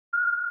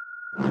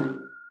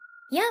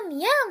Yum,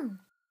 yum!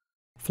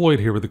 Floyd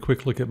here with a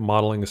quick look at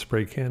modeling a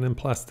spray can in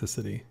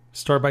Plasticity.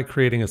 Start by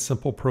creating a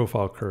simple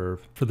profile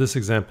curve. For this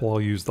example,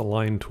 I'll use the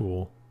line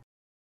tool.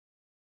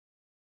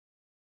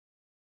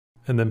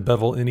 And then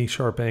bevel any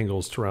sharp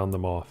angles to round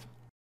them off.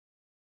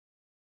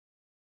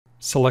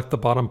 Select the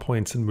bottom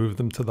points and move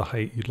them to the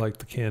height you'd like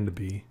the can to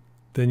be.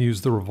 Then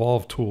use the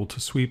revolve tool to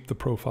sweep the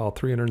profile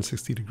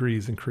 360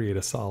 degrees and create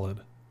a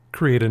solid.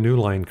 Create a new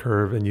line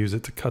curve and use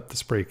it to cut the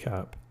spray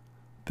cap.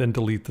 Then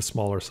delete the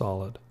smaller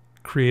solid.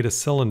 Create a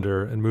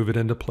cylinder and move it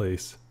into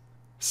place.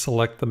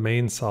 Select the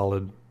main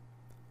solid,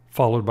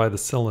 followed by the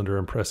cylinder,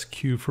 and press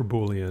Q for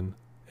Boolean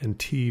and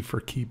T for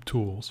Keep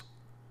Tools.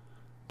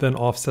 Then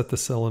offset the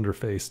cylinder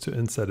face to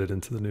inset it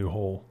into the new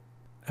hole.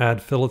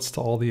 Add fillets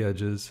to all the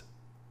edges.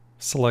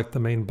 Select the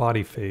main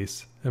body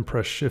face and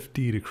press Shift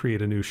D to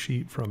create a new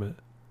sheet from it.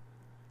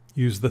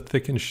 Use the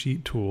Thicken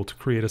Sheet tool to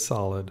create a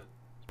solid.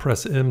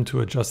 Press M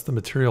to adjust the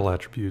material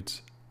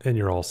attributes, and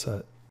you're all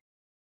set.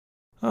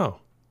 Oh,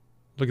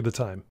 look at the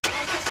time.